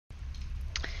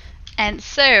And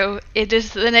so it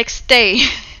is the next day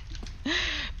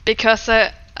because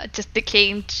I just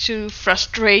became too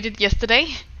frustrated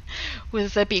yesterday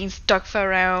with being stuck for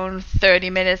around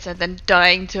 30 minutes and then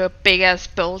dying to a big ass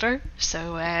boulder.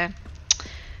 So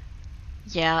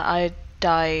yeah, I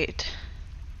died.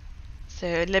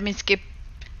 So let me skip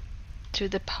to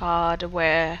the part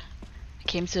where I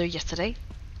came to yesterday.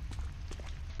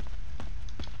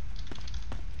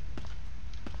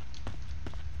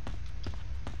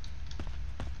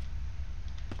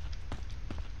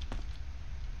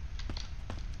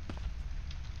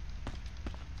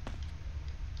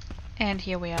 And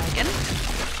here we are again.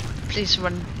 Please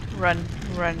run, run,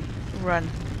 run, run,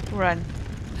 run.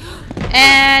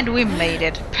 And we made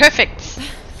it. Perfect.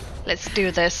 Let's do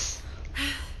this.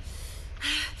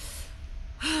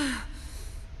 I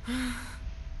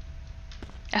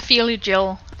feel you,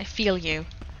 Jill. I feel you.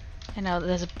 And now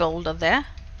there's a boulder there.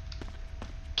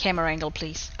 Camera angle,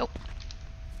 please. Oh.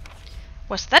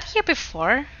 Was that here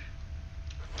before?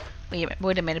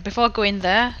 Wait a minute. Before I go in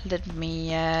there, let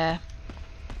me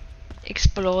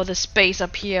explore the space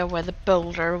up here where the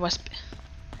boulder was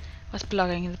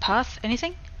blocking the path.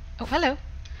 Anything? Oh, hello.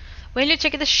 Will you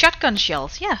take the shotgun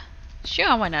shells? Yeah,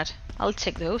 sure, why not? I'll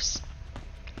take those.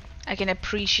 I can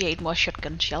appreciate more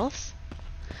shotgun shells.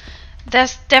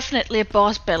 There's definitely a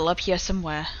boss battle up here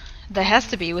somewhere. There has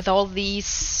to be with all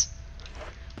these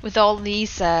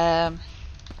ammos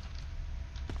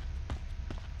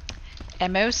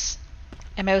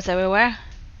everywhere.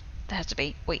 There has to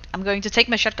be. Wait, I'm going to take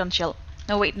my shotgun shell.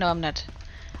 No, wait, no, I'm not.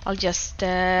 I'll just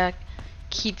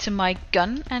keep to my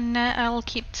gun, and I'll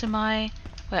keep to my...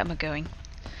 Where am I going?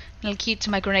 I'll keep to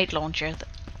my grenade launcher.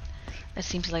 That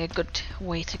seems like a good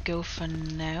way to go for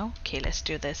now. Okay, let's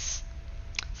do this.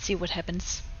 See what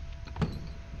happens.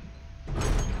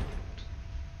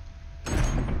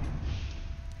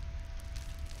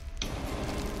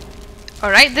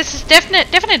 Alright, this is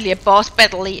definitely a boss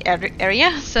battle-y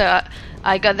area, so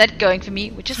I got that going for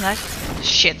me, which is nice.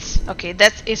 Shit. Okay,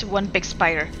 that is one big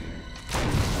spider.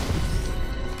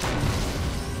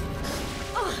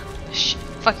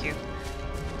 Fuck you.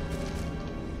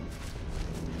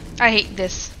 I hate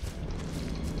this.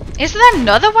 Is there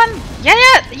another one? Yeah,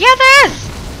 there is!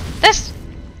 There's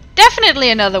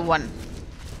definitely another one.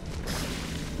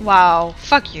 Wow,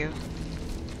 fuck you.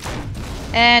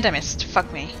 And I missed.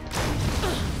 Fuck me.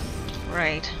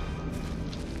 Right.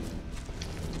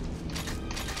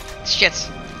 Shit.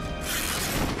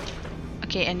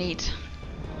 Okay, I need...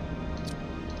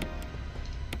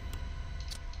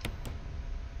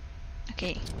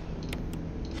 Okay.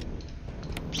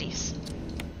 Please.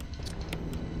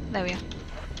 There we are.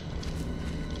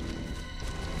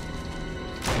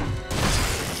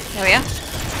 There we are.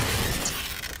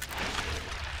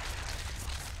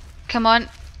 Come on.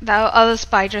 There are other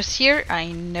spiders here.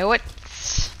 I know it.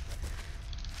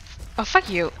 Oh, fuck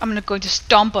you. I'm not going to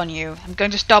stomp on you. I'm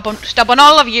going to stomp on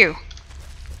all of you.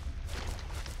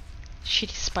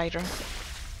 Shitty spider.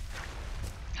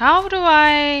 How do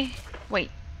I...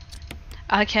 Wait.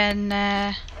 I can...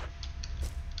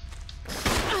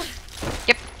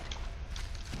 Yep.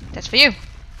 That's for you.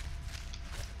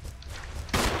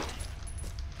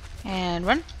 And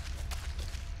run.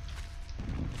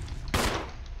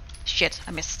 Shit,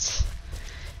 I missed.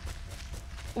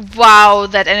 Wow,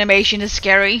 that animation is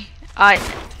scary. I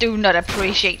do not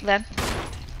appreciate that.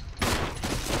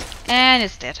 And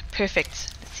it's dead.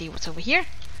 Perfect. Let's see what's over here.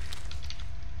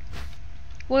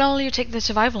 Well, you take the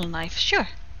survival knife. Sure.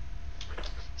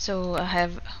 So I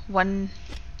have one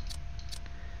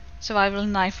survival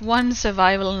knife 1,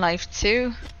 survival knife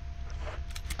 2.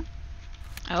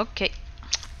 Okay.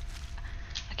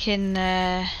 I can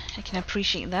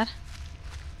appreciate that.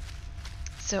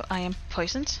 So I am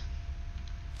poisoned.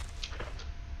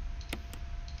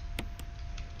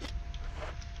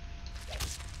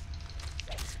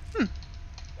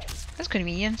 That's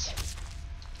convenient.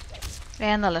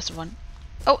 And the last one.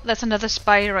 Oh, that's another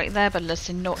spider right there, but let's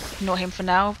ignore him for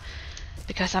now.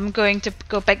 Because I'm going to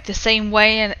go back the same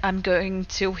way and I'm going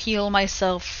to heal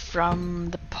myself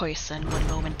from the poison. One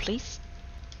moment, please.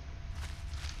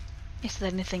 Is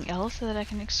there anything else that I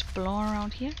can explore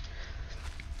around here?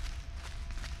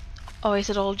 Or is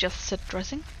it all just set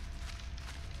dressing?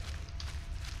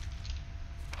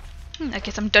 I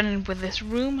guess I'm done with this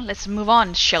room. Let's move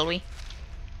on, shall we?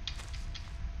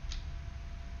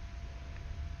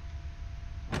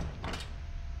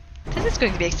 This is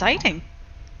going to be exciting.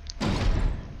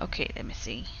 Okay, let me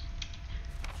see.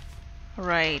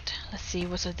 Right, let's see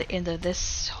what's at the end of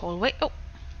this hallway. Oh,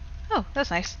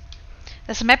 that's nice.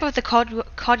 There's a map of the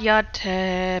courtyard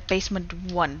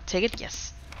basement 1. Take it?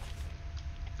 Yes.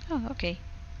 Oh, okay.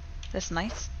 That's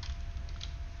nice.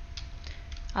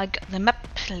 I got the map.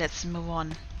 Let's move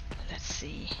on. Let's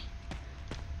see.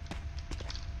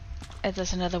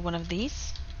 There's another one of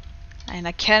these. And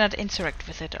I cannot interact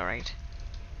with it, alright.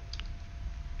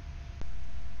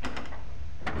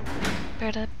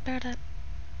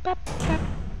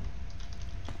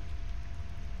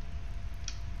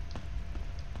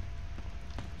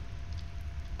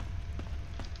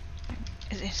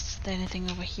 Is there anything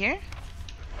over here?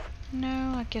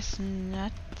 No, I guess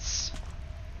not.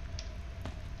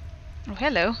 Oh,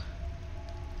 hello.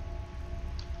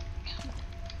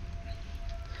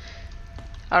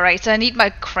 Alright, so I need my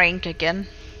crank again.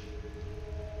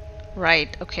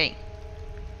 Right, okay.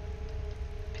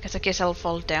 Because I guess I'll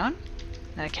fall down.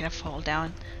 No, I cannot fall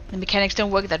down. The mechanics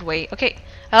don't work that way. Okay,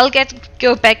 I'll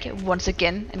go back once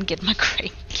again and get my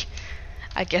crank.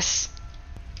 I guess.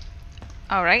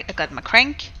 Alright, I got my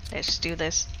crank. Let's do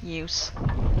this. Use.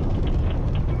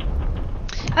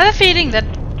 I have a feeling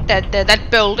that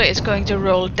boulder is going to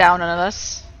roll down on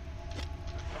us.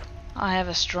 I have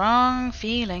a strong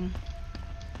feeling.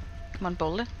 Come on,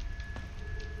 boulder.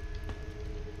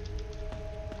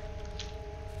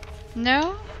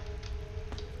 No?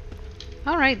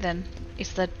 Alright then.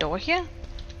 Is that door here?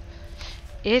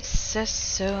 It says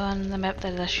so on the map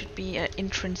that there should be an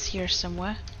entrance here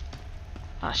somewhere.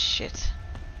 Oh shit.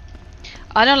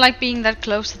 I don't like being that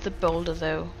close to the boulder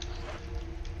though.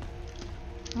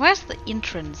 Where's the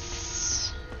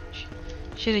entrance?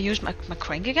 Should I use my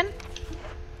crank again?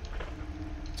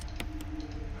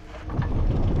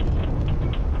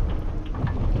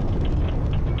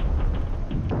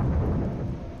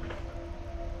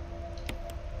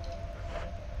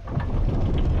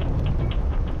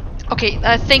 Okay,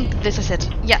 I think this is it.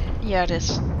 Yeah, it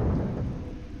is.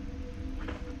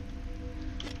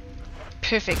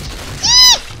 Perfect.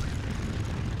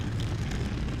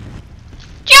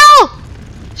 Joe!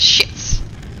 Shit.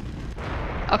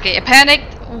 Okay, I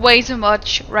panicked way too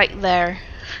much right there.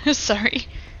 Sorry.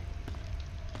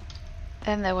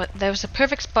 And there was a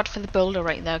perfect spot for the boulder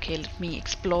right there. Okay, let me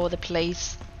explore the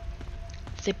place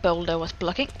the boulder was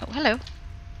blocking. Oh, hello.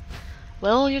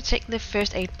 Will you take the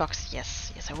first aid box?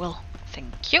 Yes, I will.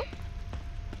 Thank you.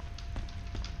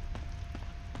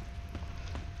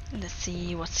 Let's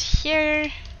see what's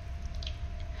here.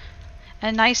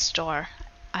 A nice store.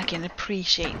 I can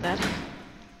appreciate that.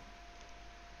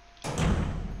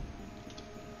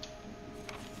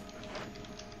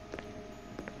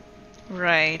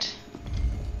 Right.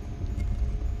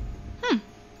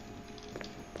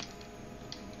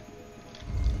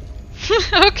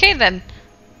 Okay then.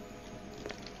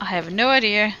 I have no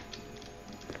idea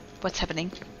what's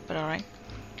happening, but alright.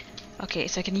 Okay,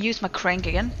 so I can use my crank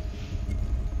again.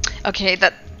 Okay,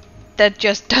 that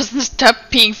just doesn't stop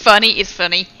being funny. It's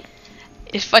funny.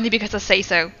 It's funny because I say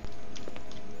so.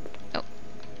 Oh.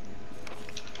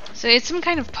 So it's some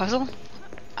kind of puzzle.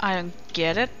 I don't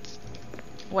get it.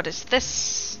 What is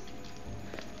this?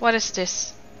 What is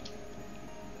this?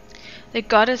 The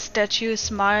goddess statue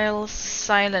smiles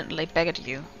silently back at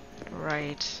you.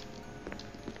 Right.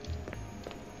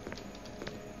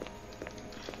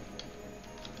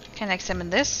 Can I examine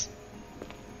this?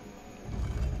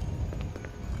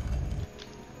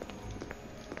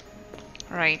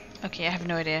 Right, okay, I have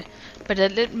no idea. But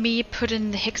let me put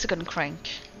in the hexagon crank.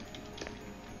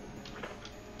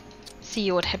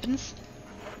 See what happens.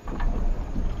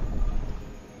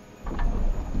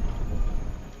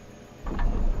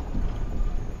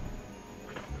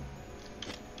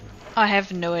 I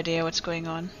have no idea what's going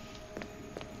on.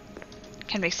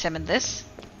 Can we examine this?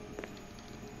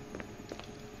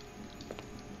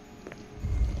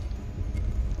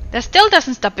 That still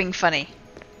doesn't stop being funny.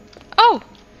 Oh!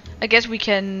 I guess we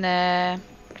can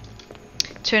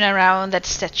turn around that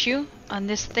statue on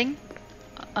this thing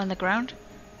on the ground.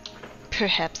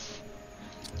 Perhaps.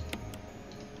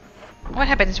 What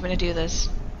happens when I do this?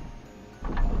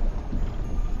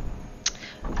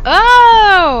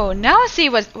 Oh! Now I see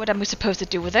what I'm supposed to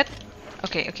do with it.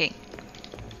 Okay.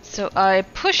 So I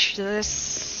push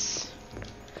this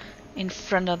in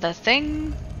front of the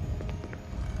thing.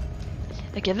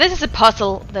 Okay, this is a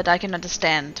puzzle that I can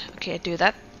understand. Okay, I do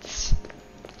that.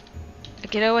 I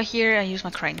get over here and use my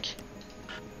crank.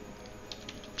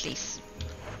 Please.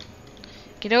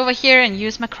 Get over here and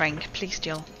use my crank. Please,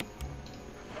 Jill.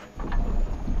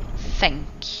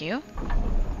 Thank you.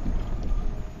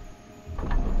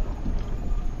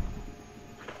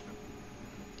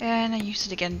 And I use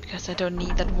it again because I don't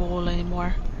need that wall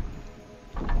anymore.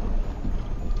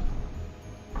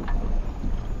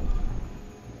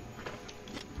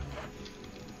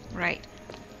 Right.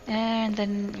 And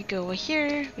then we go over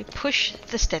here, we push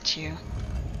the statue.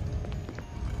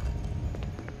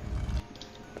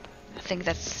 think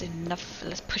that's enough.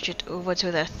 Let's push it over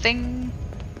to the thing.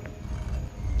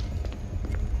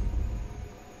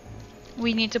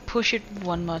 We need to push it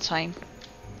one more time.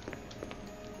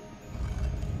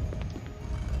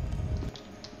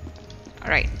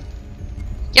 Alright.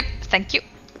 Yep, thank you.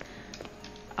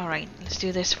 Alright, let's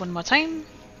do this one more time.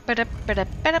 Ba-da, ba-da,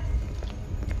 ba-da.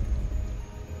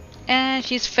 And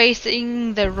she's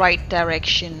facing the right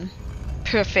direction.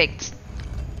 Perfect.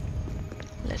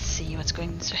 Let's see what's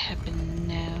going to happen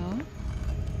now.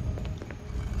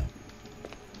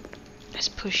 Let's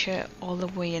push her all the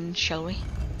way in, shall we?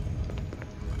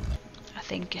 I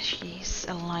think she's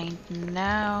aligned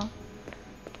now.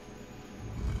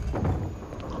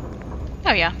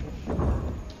 Oh yeah.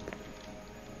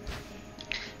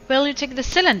 Will you take the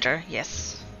cylinder?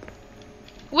 Yes.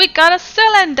 We got a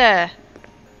cylinder!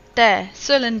 The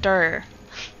cylinder.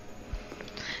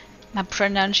 My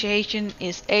pronunciation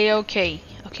is A-OK.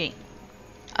 Okay.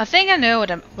 I think I know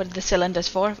what the cylinder's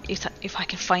for. If I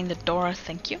can find the door,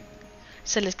 thank you.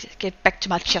 So let's get back to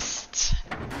my chest.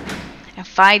 And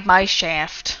find my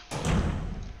shaft.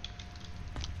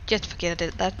 Just forget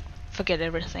it. Forget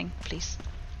everything, please.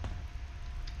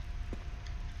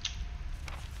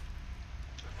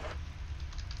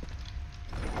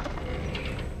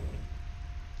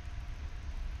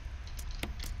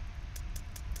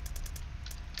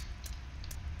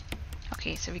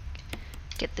 Okay, so we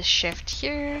get the shaft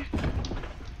here.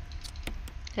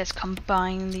 Let's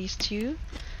combine these two.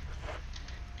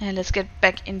 And let's get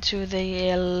back into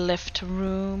the left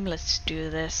room. Let's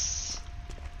do this.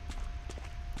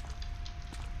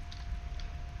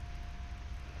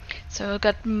 So I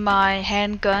got my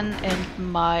handgun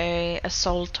and my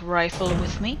assault rifle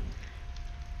with me,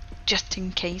 just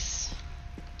in case.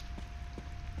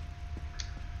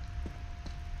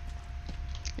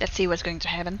 Let's see what's going to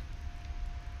happen.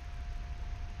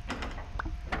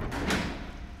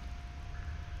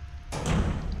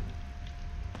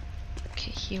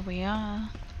 Okay, here we are.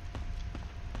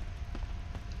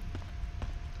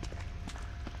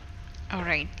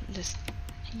 Alright, let's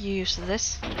use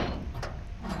this.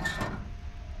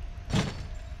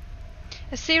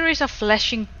 A series of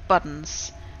flashing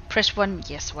buttons. Press 1,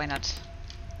 yes, why not?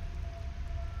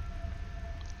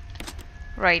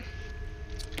 Right.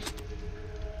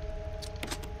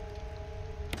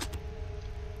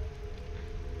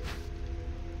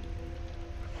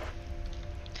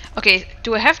 Okay,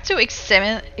 do I have to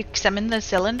examine the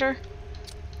cylinder?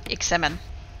 Examine.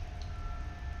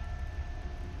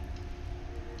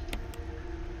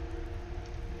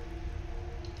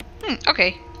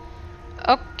 Okay.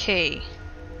 Okay.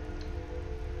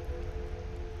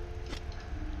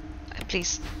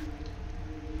 Please.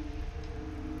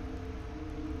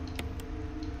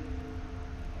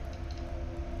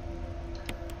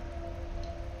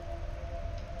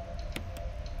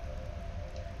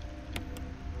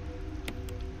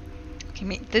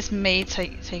 Okay, this may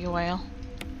take a while.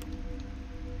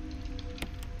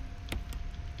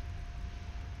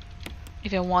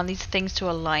 If I want these things to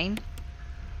align.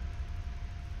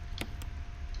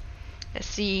 Let's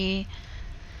see.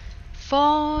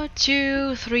 4,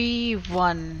 2, 3,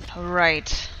 1.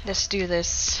 Right, let's do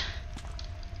this.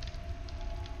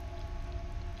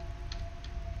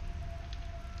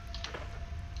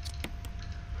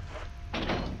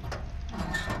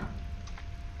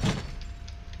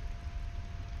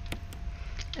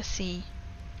 Let's see.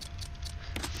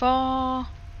 4,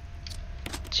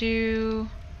 2,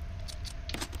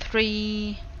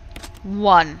 3,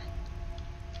 1.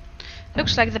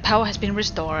 Looks like the power has been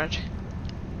restored.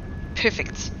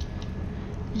 Perfect.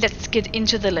 Let's get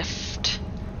into the lift.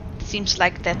 Seems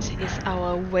like that is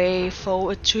our way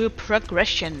forward to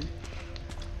progression.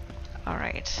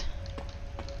 Alright.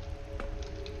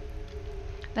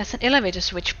 That's an elevator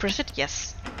switch. Press it?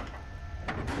 Yes.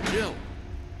 Jill.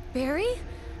 Barry?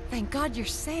 Thank God you're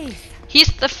safe.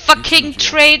 He's the fucking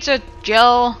traitor,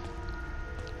 Jill.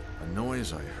 A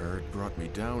noise I heard brought me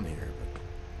down here, but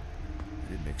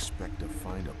I didn't expect to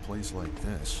find a place like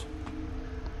this.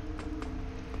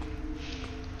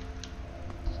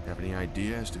 Have any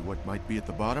idea as to what might be at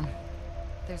the bottom?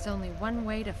 There's only one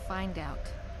way to find out.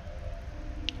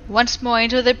 Once more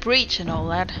into the breach and all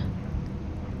that.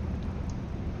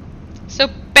 So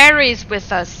Barry's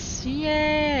with us.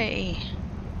 Yay.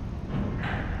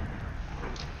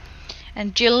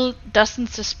 And Jill doesn't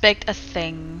suspect a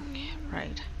thing.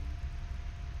 Right.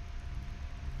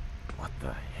 What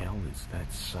the hell is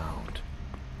that sound?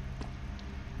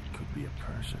 It could be a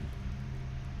person.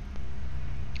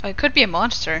 Oh, it could be a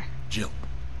monster. Jill,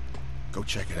 go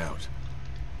check it out.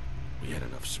 We had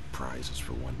enough surprises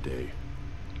for one day.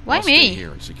 Why I'll me? stay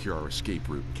here and secure our escape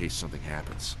route in case something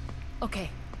happens. Okay.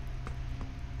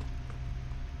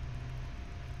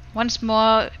 Once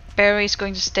more, Barry is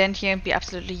going to stand here and be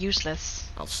absolutely useless.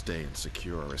 I'll stay and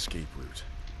secure our escape route.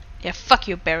 Yeah, fuck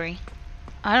you, Barry.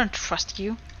 I don't trust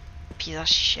you. Piece of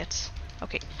shit.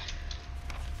 Okay.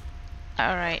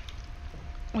 Alright.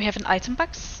 We have an item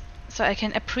box, so I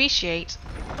can appreciate.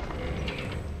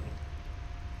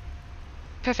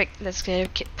 Perfect. Let's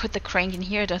put the crank in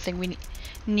here. I don't think we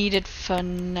need it for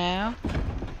now.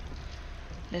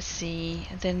 Let's see.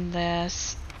 Then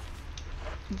there's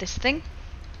this thing.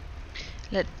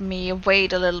 Let me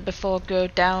wait a little before go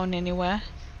down anywhere.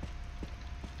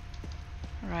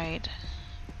 Right.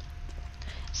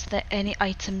 Is there any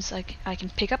items I can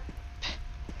pick up?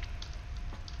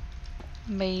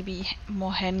 Maybe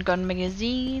more handgun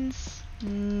magazines?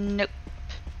 Nope.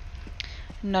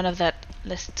 None of that.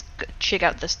 Let's check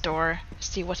out this door,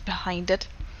 see what's behind it.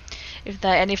 If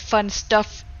there are any fun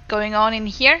stuff going on in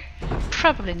here?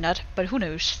 Probably not, but who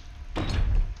knows.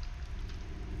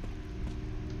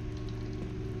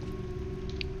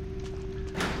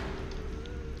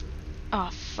 Oh,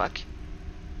 fuck.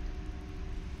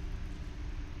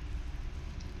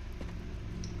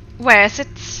 Where is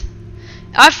it?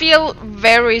 I feel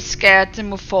very scared to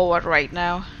move forward right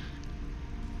now.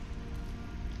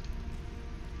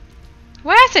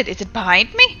 Where is it? Is it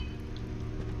behind me?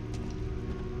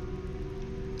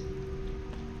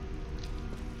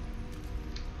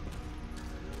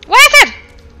 Where is it?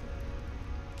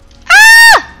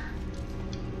 Ah!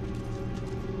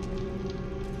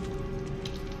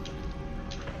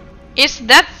 It's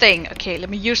that thing. Okay, let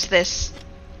me use this.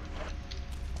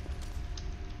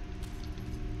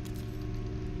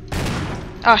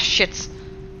 Oh shit.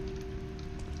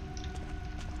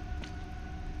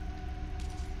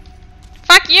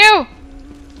 Fuck you!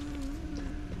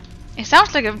 It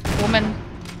sounds like a woman.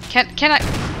 Can I?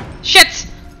 Shit!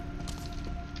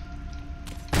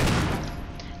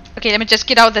 Okay, let me just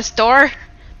get out this door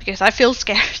because I feel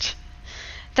scared.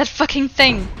 That fucking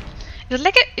thing.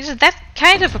 Is it that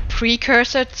kind of a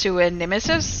precursor to a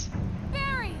nemesis?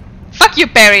 Barry! Fuck you,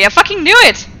 Barry! I fucking knew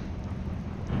it!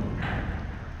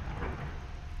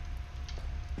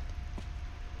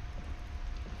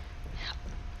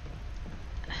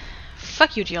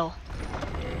 Fuck you, Jill.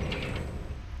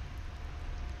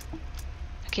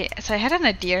 Okay, so I had an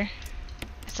idea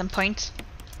at some point.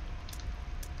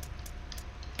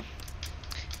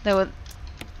 Though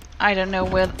I don't know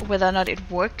whether or not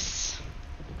it works.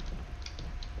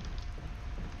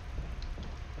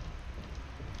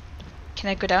 Can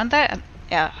I go down there?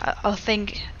 Yeah, I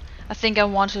think I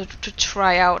wanted to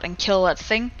try out and kill that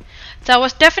thing. So I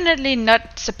was definitely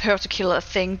not supposed to kill that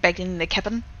thing back in the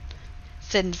cabin,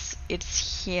 since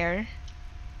it's here,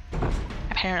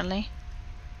 apparently.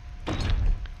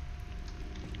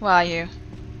 Where are you?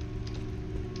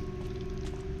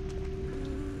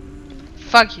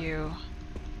 Fuck you.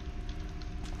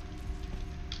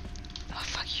 Oh,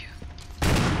 fuck you.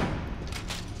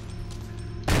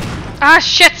 Ah,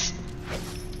 shit!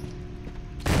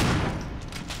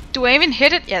 Do I even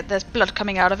hit it? Yeah, there's blood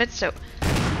coming out of it, so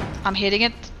I'm hitting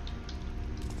it.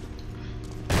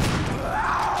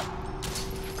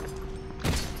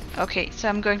 Okay, so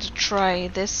I'm going to try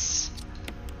this.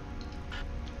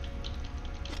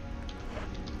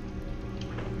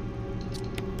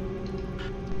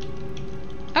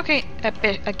 Okay,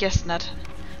 I guess not.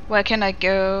 Where can I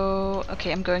go?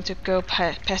 Okay, I'm going to go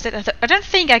past it. I don't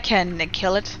think I can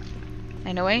kill it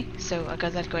anyway, so I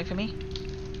got that going for me.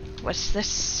 What's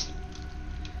this?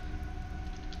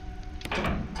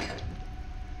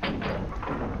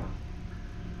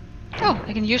 Oh,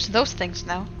 I can use those things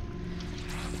now.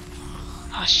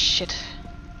 Oh shit.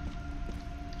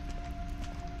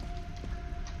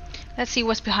 Let's see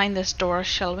what's behind this door,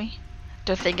 shall we?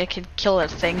 Don't think I can kill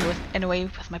that thing anyway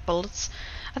with my bullets.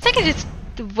 I think I just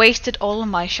wasted all of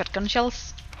my shotgun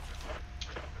shells.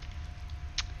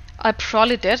 I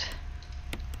probably did.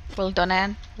 Well done,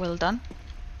 Anne. Well done.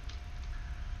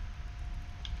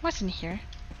 What's in here?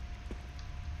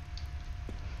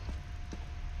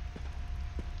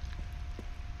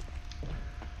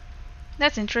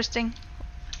 That's interesting.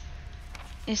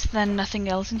 Is there nothing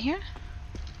else in here?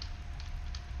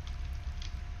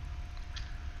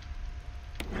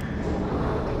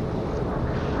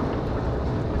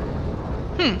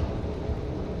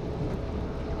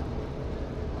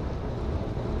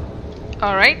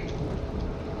 Alright.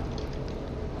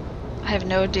 I have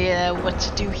no idea what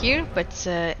to do here, but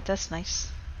that's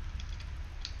nice.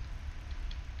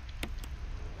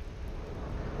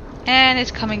 And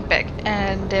it's coming back,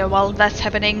 and while that's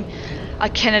happening, I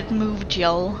cannot move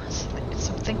Jill. It's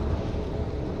something.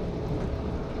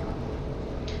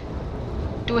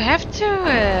 Do I have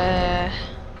to?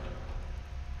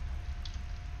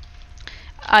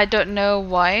 I don't know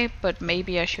why, but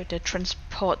maybe I should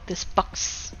transport this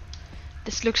box.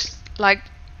 This looks like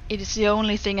it is the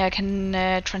only thing I can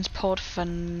transport for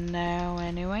now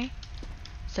anyway.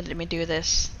 So let me do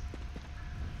this.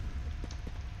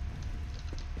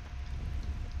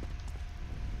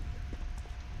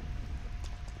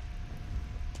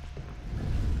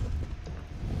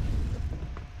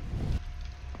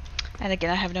 And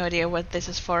again, I have no idea what this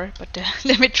is for, but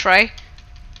let me try.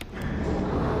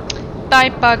 Die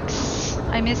bugs,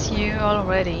 I miss you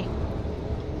already.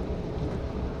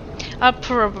 I'll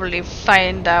probably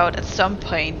find out at some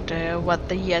point what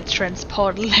the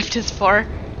transport lift is for.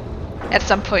 At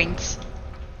some point,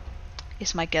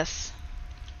 is my guess.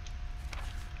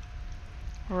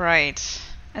 Right,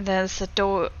 and there's a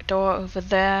door over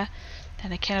there,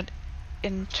 and I cannot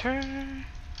enter.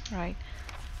 Right,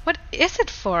 what is it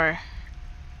for?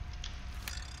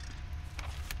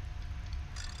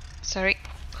 Sorry,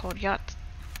 courtyard.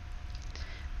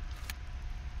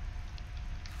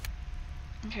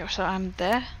 Okay, so I'm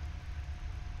there.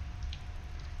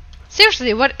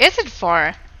 Seriously, what is it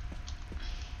for?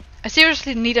 I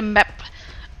seriously need a map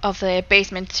of the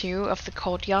basement 2 of the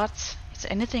courtyard. Is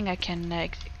there anything I can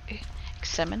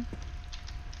examine?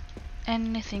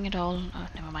 Anything at all? Oh,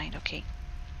 never mind, okay.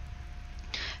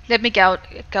 Let me go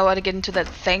out again to that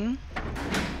thing.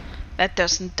 That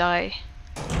doesn't die.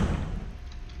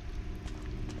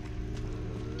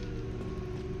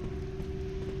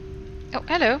 Oh,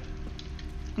 hello.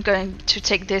 I'm going to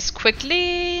take this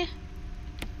quickly.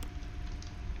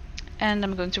 And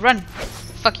I'm going to run.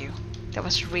 Fuck you. That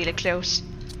was really close.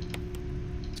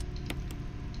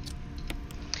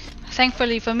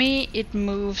 Thankfully for me, it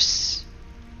moves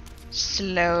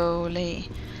slowly.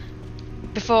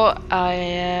 Before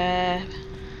I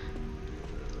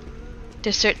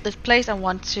desert this place, I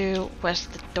want to... Where's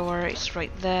the door? It's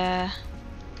right there.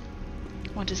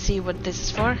 I want to see what this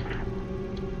is for.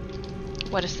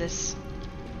 What is this?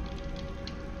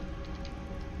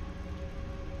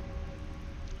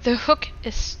 The hook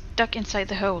is stuck inside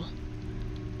the hole.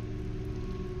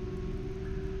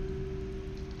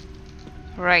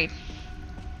 Right.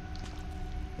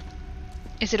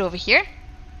 Is it over here?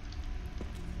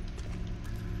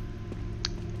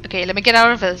 Okay, let me get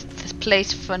out of this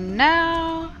place for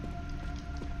now.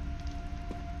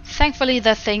 Thankfully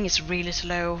that thing is really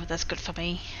slow. That's good for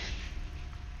me.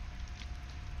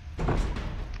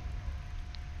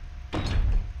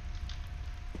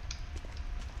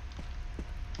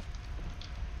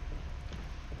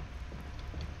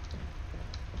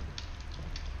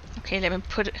 Okay, let me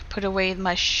put away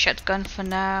my shotgun for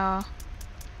now.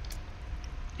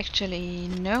 Actually,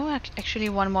 no. Actually,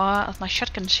 one more of my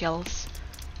shotgun shells.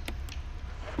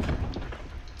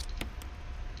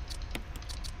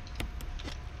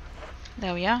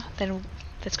 There we are. Then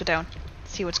let's go down.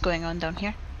 See what's going on down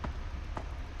here.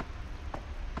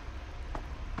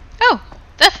 Oh,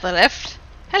 that's the lift.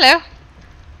 Hello.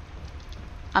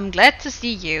 I'm glad to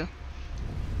see you.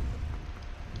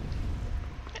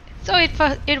 So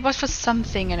it was for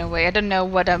something in a way. I don't know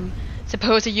what I'm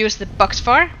supposed to use the box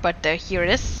for, but here it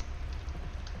is.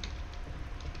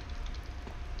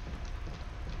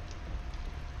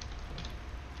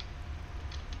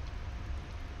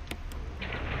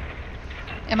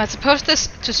 Am I supposed to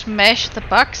smash the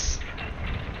box?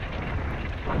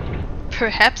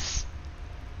 Perhaps.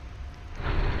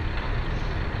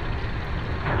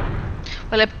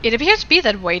 Well, it appears to be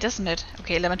that way, doesn't it?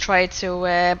 Okay, let me try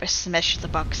to smash the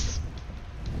box.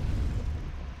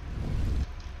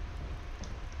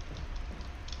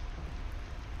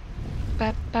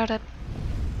 There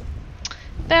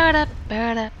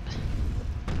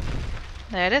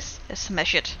it is. Let's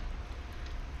smash it.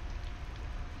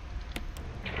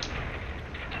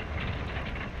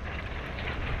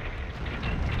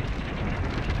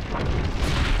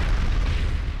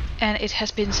 And it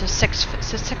has been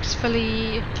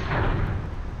successfully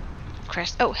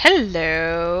crashed. Oh,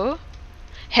 hello!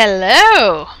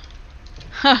 Hello!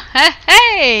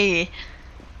 Hey!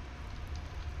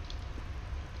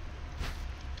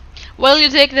 Well, you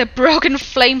take the broken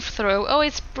flamethrower. Oh,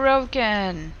 it's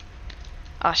broken.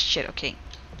 Oh shit, okay.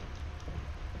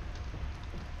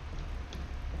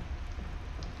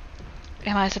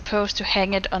 Am I supposed to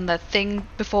hang it on that thing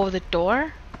before the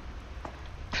door?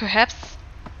 Perhaps?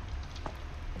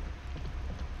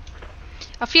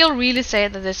 I feel really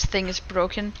sad that this thing is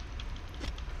broken.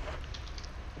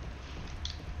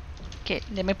 Okay,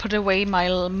 let me put away my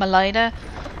lighter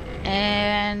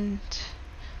and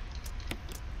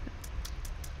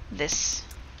this.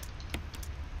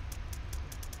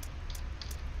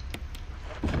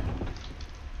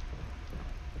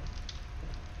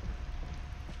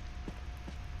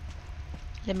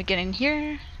 Let me get in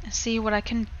here and see what I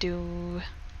can do.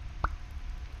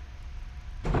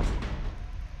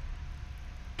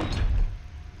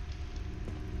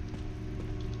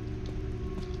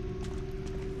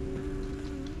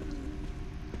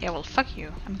 Yeah, well, fuck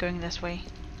you. I'm going this way.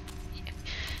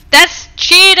 That's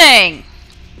cheating!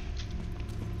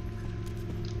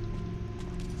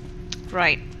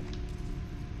 Right.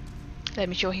 Let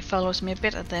me show he follows me a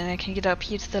bit, and then I can get up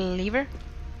here to the lever.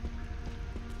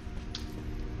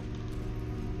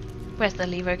 Where's the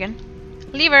lever again?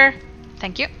 Lever!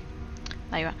 Thank you.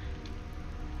 There you are.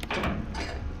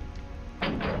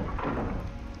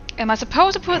 Am I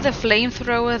supposed to put the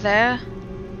flamethrower there?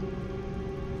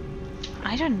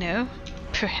 I don't know.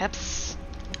 Perhaps.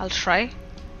 I'll try.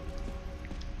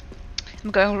 I'm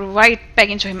going right back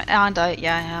into him, aren't I?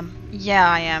 Yeah, I am. Yeah,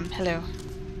 I am. Hello.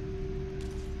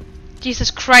 Jesus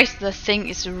Christ, the thing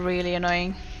is really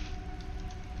annoying.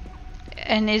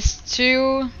 And it's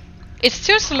too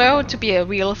slow to be a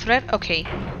real threat. Okay.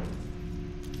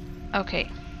 Okay.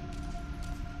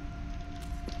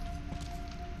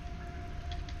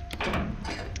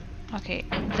 Okay,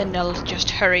 then I'll just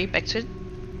hurry back to it.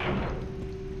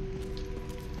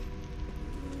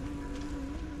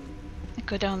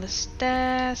 Go down the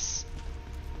stairs.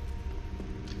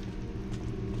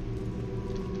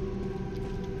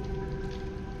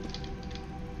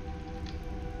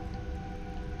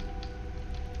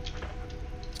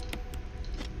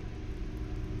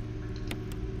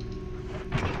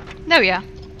 There we are.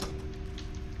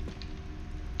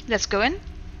 Let's go in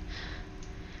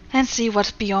and see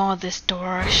what's beyond this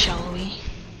door, shall we?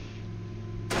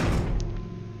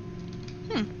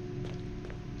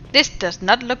 This does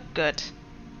not look good.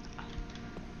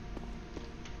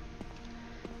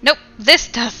 Nope, this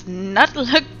does not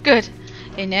look good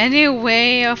in any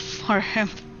way or form.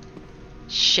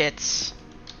 Shit.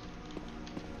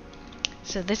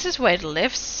 So this is where it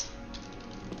lives.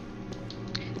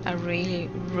 I really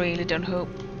don't hope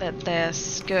that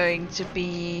there's going to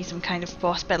be some kind of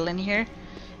boss battle in here.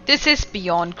 This is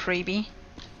beyond creepy.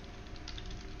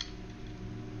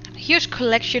 A huge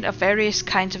collection of various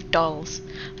kinds of dolls.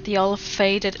 They all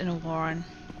faded and worn.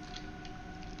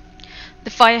 The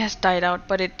fire has died out,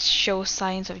 but it shows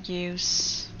signs of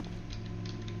use.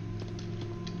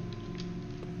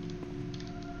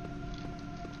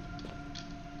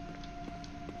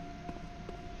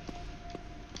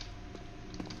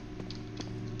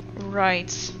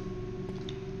 Right.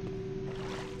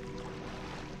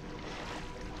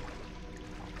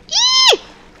 Eee!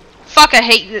 Fuck, I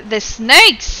hate the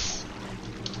snakes!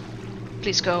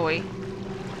 Please go away.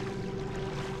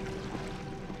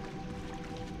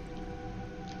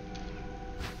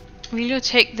 Will you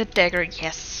take the dagger?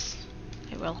 Yes,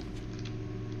 I will. A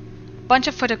bunch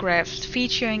of photographs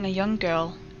featuring a young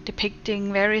girl,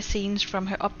 depicting various scenes from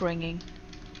her upbringing.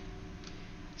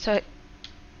 So,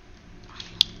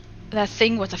 that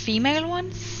thing was a female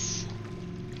once?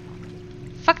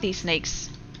 Fuck these snakes,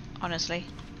 honestly.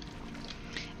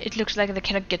 It looks like they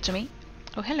cannot get to me.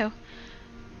 Oh, hello.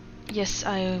 Yes,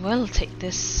 I will take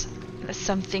this. There's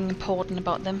something important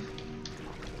about them.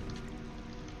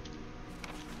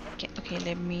 Okay,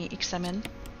 let me examine.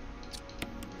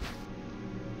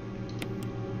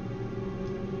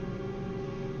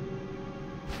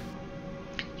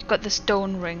 You got the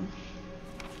stone ring.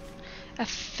 A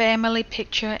family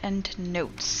picture and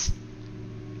notes.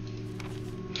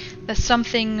 There's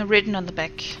something written on the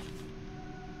back.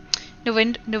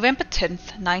 November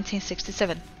 10th,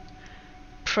 1967.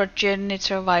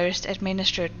 Progenitor virus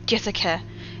administered. Jessica.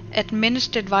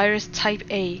 Administered virus type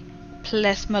A.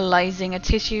 Plasmalizing a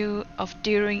tissue of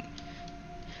during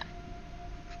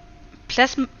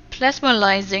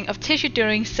plasmalizing of tissue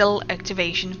during cell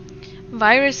activation.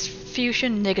 Virus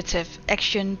fusion negative.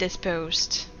 Action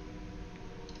disposed.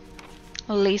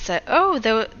 Lisa. Oh,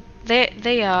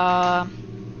 they are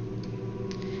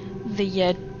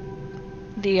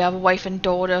the wife and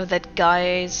daughter of that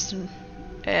guy's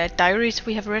diaries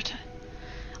we have read.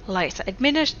 Lisa.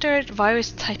 Administered virus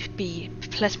type B.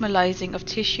 Plasmalizing of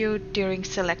tissue during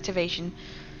cell activation.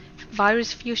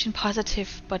 Virus fusion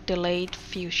positive but delayed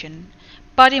fusion.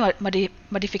 Body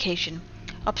modification.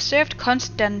 Observed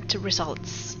constant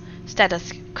results.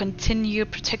 Status. Continue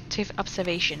protective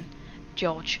observation.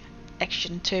 George.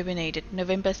 Action terminated.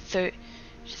 November 30th,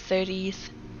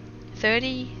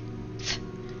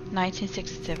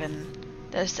 1967.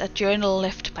 There's a journal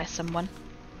left by someone.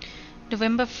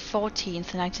 November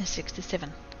 14th,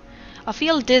 1967. I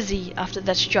feel dizzy after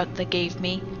that shot they gave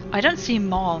me. I don't see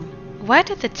Mom. Where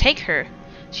did they take her?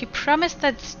 She promised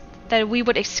that we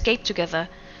would escape together.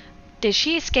 Did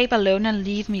she escape alone and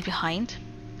leave me behind?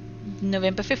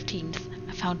 November 15th.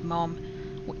 I found Mom.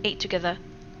 We ate together.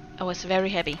 I was very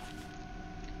happy.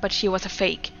 But she was a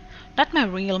fake. Not my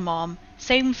real mom.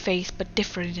 Same face but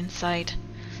different inside.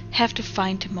 Have to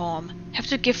find Mom. Have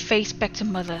to give face back to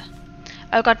Mother.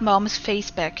 I got Mom's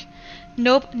face back.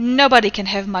 Nope, nobody can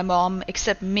have my mom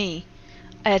except me.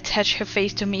 I attach her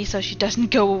face to me so she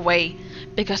doesn't go away,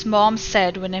 because Mom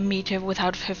said when I meet her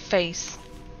without her face.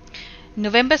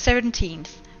 November 17th.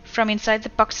 From inside the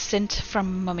box sent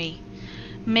from Mummy.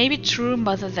 Maybe true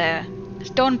Mother there.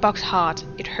 Stone box hard.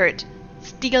 It hurt.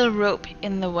 Steel rope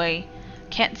in the way.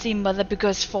 Can't see Mother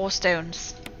because 4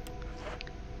 stones.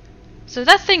 So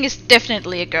that thing is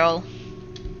definitely a girl.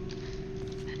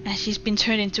 And she's been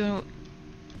turned into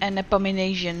an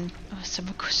abomination of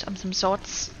some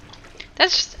sorts.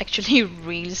 That's actually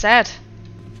really sad.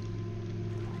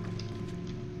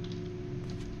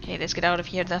 Okay, let's get out of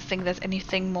here. I don't think there's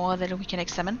anything more that we can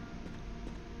examine.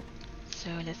 So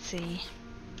let's see.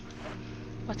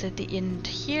 What's at the end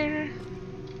here?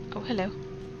 Oh, hello.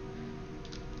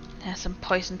 There's some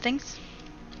poison things.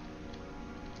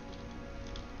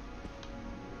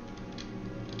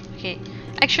 Okay,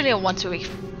 actually I want to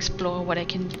explore what I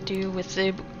can do with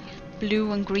the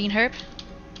blue and green herb.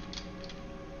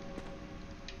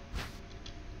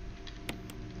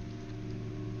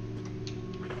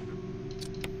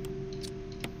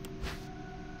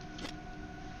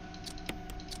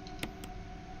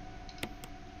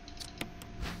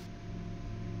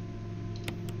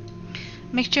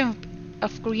 Mixture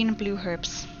of green and blue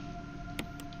herbs.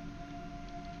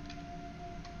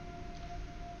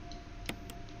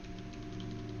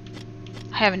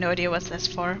 I have no idea what that's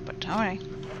for, but alright.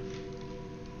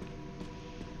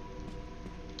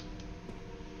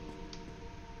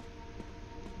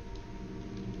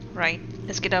 Right,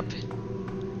 let's get up.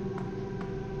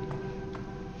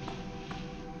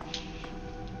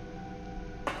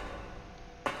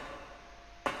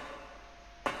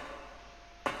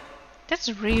 That's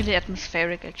really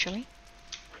atmospheric, actually.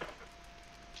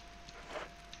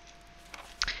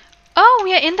 Oh,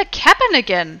 we are in the cabin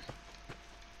again!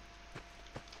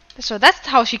 So that's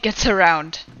how she gets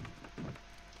around.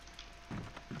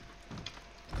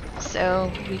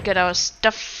 So we got our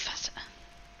stuff.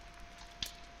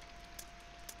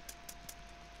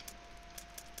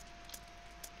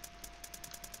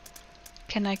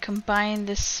 Can I combine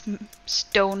this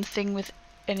stone thing with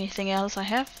anything else I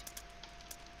have?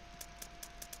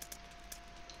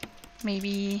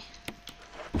 Maybe...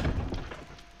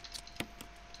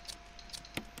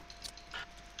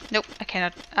 Nope, I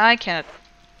cannot. I cannot.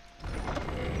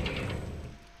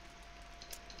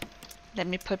 Let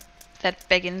me put that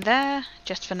back in there,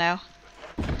 just for now.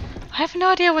 I have no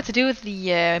idea what to do with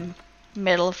the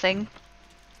metal thing.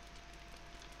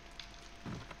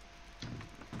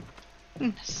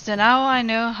 So now I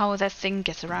know how that thing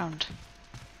gets around.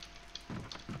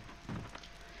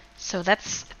 So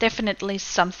that's definitely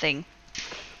something.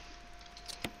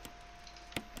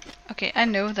 Okay, I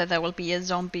know that there will be a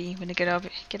zombie when I get out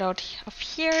of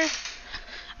here.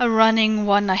 A running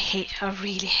one, I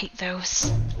really hate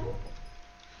those.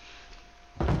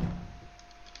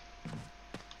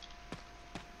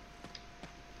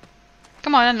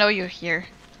 Come on, I know you're here.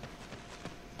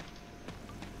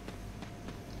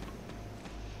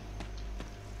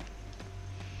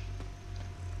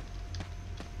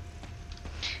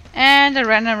 And I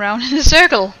ran around in a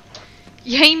circle.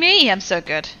 Yay me, I'm so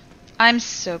good. I'm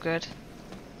so good.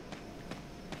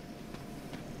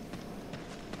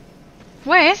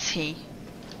 Where is he?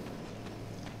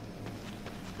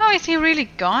 Oh, is he really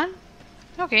gone?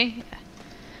 Okay.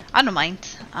 I don't mind.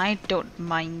 I don't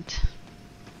mind.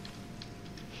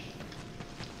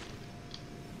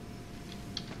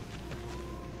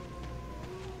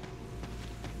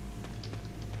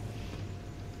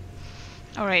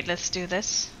 Alright, let's do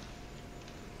this.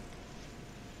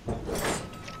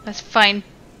 Let's find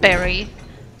Barry.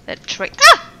 That trick.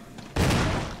 Ah!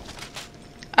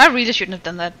 I really shouldn't have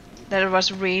done that. That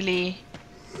was really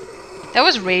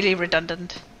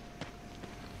redundant.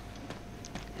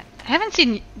 I haven't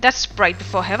seen that sprite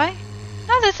before, have I?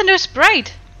 No, that's a new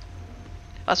sprite.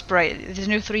 Oh, sprite. It's a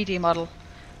new 3D model.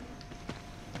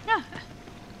 Yeah.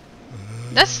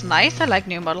 That's nice. I like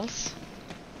new models.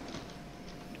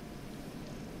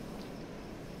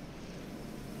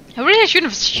 I really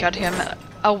shouldn't have shot him.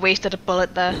 I wasted a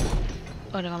bullet there.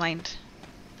 Oh, never mind.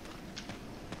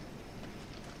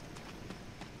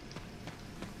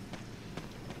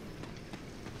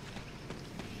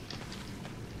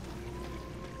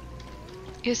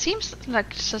 It seems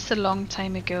like just a long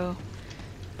time ago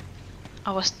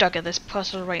I was stuck at this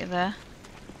puzzle right there.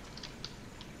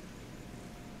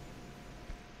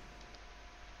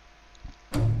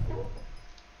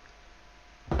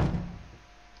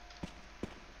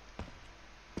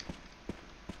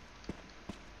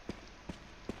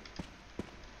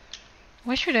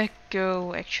 Where should I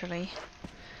go actually?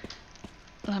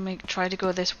 Let me try to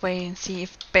go this way and see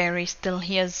if Barry's still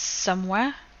here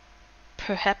somewhere.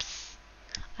 Perhaps.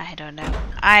 I don't know.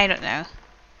 I don't know.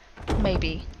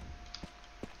 Maybe.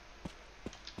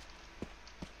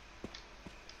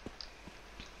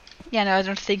 Yeah, no, I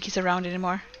don't think he's around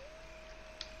anymore.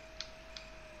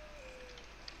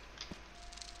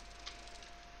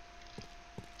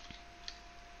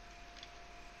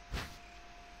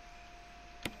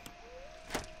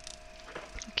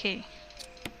 Okay.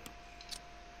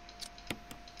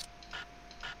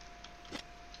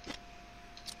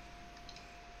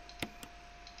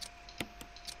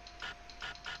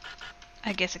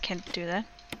 I guess I can't do that.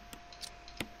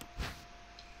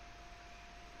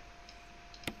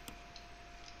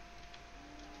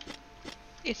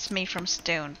 It's made from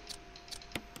stone.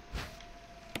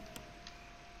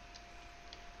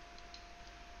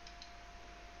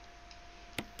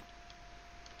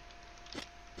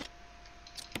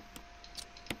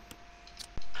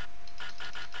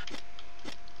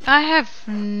 I have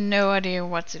no idea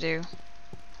what to do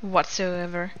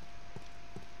whatsoever.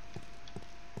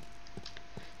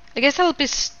 I guess I'll be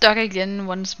stuck again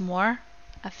once more,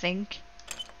 I think.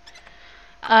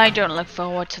 I don't look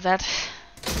forward to that.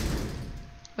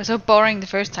 It was so boring the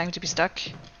first time to be stuck.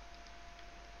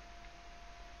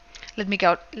 Let me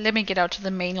get out to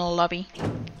the main lobby.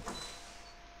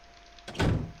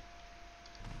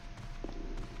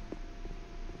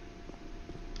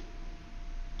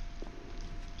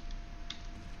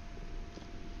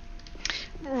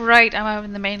 Right, I'm out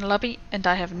in the main lobby and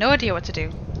I have no idea what to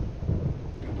do.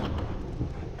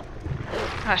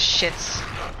 Ah, shit.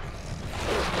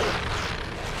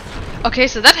 Okay,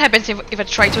 so that happens if I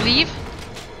try to leave.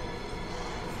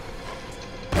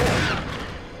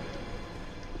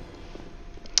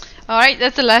 Alright,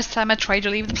 that's the last time I try to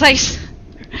leave the place.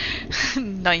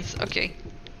 Nice, okay.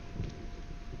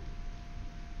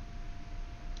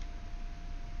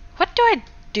 What do I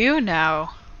do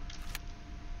now?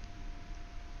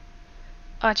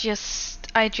 I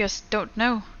just don't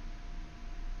know.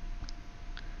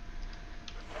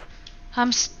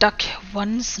 I'm stuck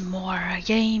once more,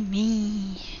 yay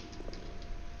me.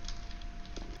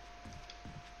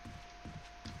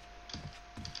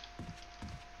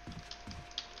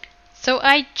 So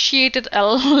I cheated a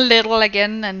little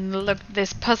again and looked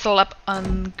this puzzle up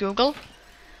on Google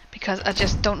because I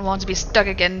just don't want to be stuck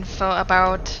again for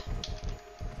about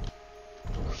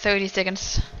 30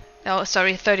 seconds. Oh,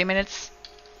 sorry, 30 minutes.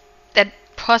 That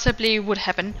possibly would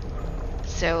happen.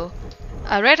 So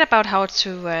I read about how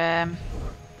to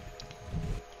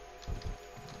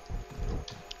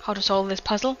solve this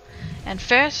puzzle, and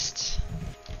first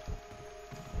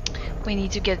we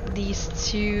need to get these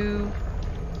two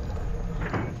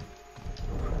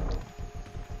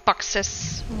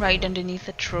boxes right underneath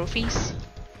the trophies.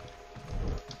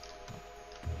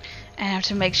 And I have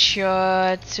to make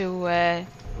sure to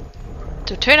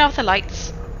turn off the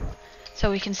lights so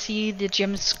we can see the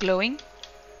gems glowing.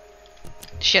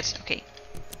 Shit, okay.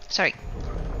 Sorry.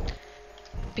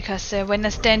 Because when I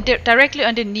stand directly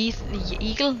underneath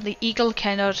the eagle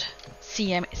cannot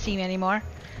see me anymore.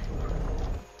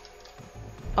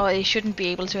 Or it shouldn't be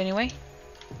able to anyway.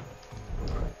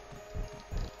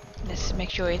 Let's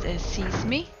make sure it sees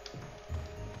me.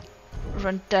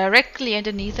 Run directly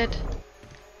underneath it.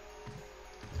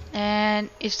 And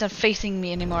it's not facing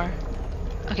me anymore.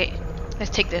 Okay,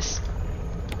 let's take this.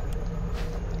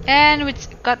 And it's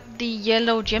got the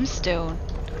yellow gemstone.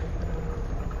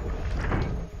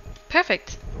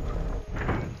 Perfect.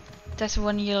 That's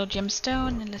one yellow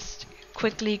gemstone, and let's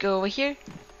quickly go over here.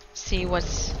 See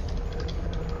what's...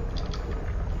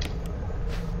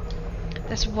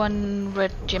 There's one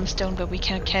red gemstone, but we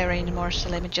can't carry anymore, so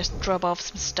let me just drop off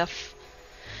some stuff.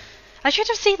 I should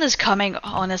have seen this coming,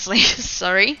 honestly.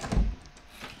 Sorry.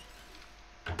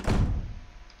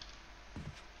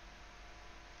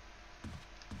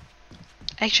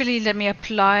 Actually, let me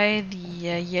apply the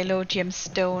yellow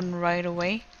gemstone right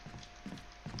away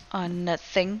on that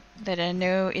thing that I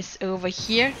know is over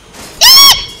here.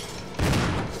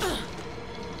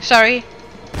 Sorry.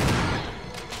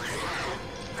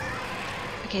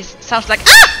 Okay, sounds like...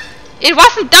 Ah! It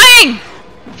wasn't dying!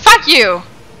 Fuck you!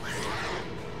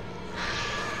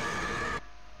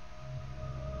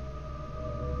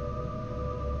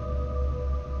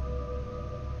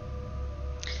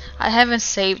 I haven't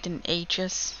saved in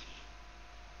ages.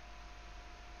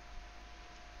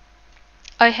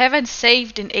 I haven't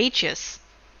saved in ages.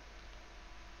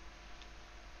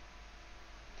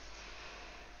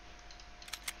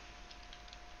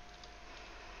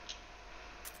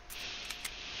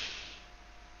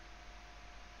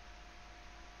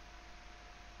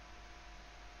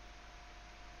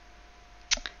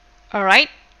 Alright.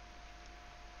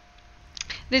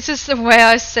 This is where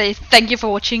I say thank you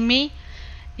for watching me.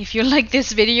 If you like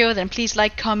this video, then please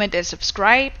like, comment, and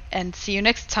subscribe, and see you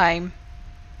next time.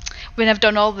 When I've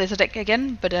done all this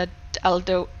again, but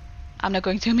I'm not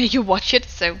going to make you watch it,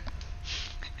 so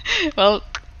well,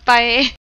 bye.